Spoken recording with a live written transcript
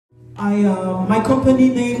My company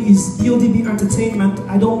name is EODB Entertainment.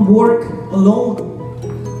 I don't work alone.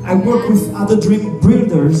 I work with other dream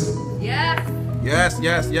builders. Yes.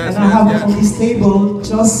 Yes. And I have on this table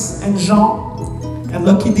Joss and Jean and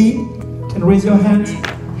Lucky D. Can raise your hand.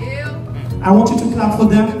 I want you to clap for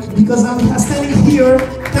them because I'm standing here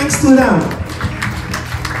thanks to them.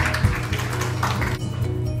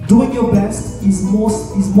 Doing your best is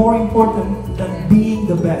more important than being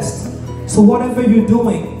the best. So whatever you're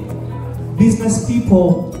doing, business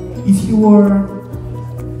people, if you are,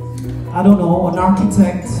 I don't know, an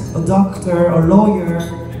architect, a doctor, a lawyer,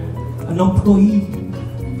 an employee,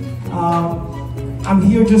 I'm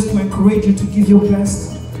here just to encourage you to give your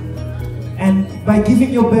best. And by giving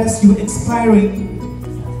your best, you're inspiring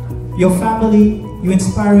your family, you're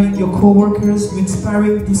inspiring your co-workers, you're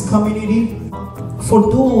inspiring this community. For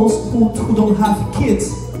those who don't have kids,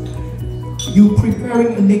 you're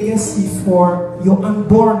preparing a legacy for your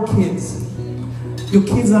unborn kids. Your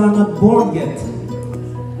kids that are not born yet.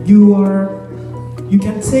 You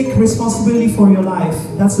can take responsibility for your life.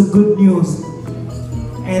 That's the good news.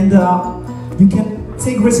 And you can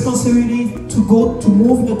take responsibility to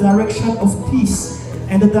move in the direction of peace.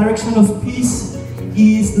 And the direction of peace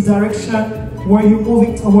is the direction where you're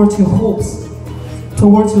moving towards your hopes,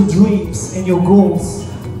 towards your dreams and your goals.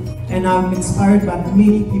 And I'm inspired by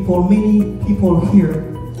many people here.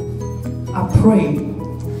 I pray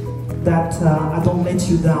that I don't let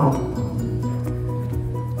you down.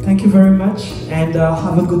 Thank you very much and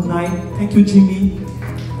have a good night. Thank you, Jimmy.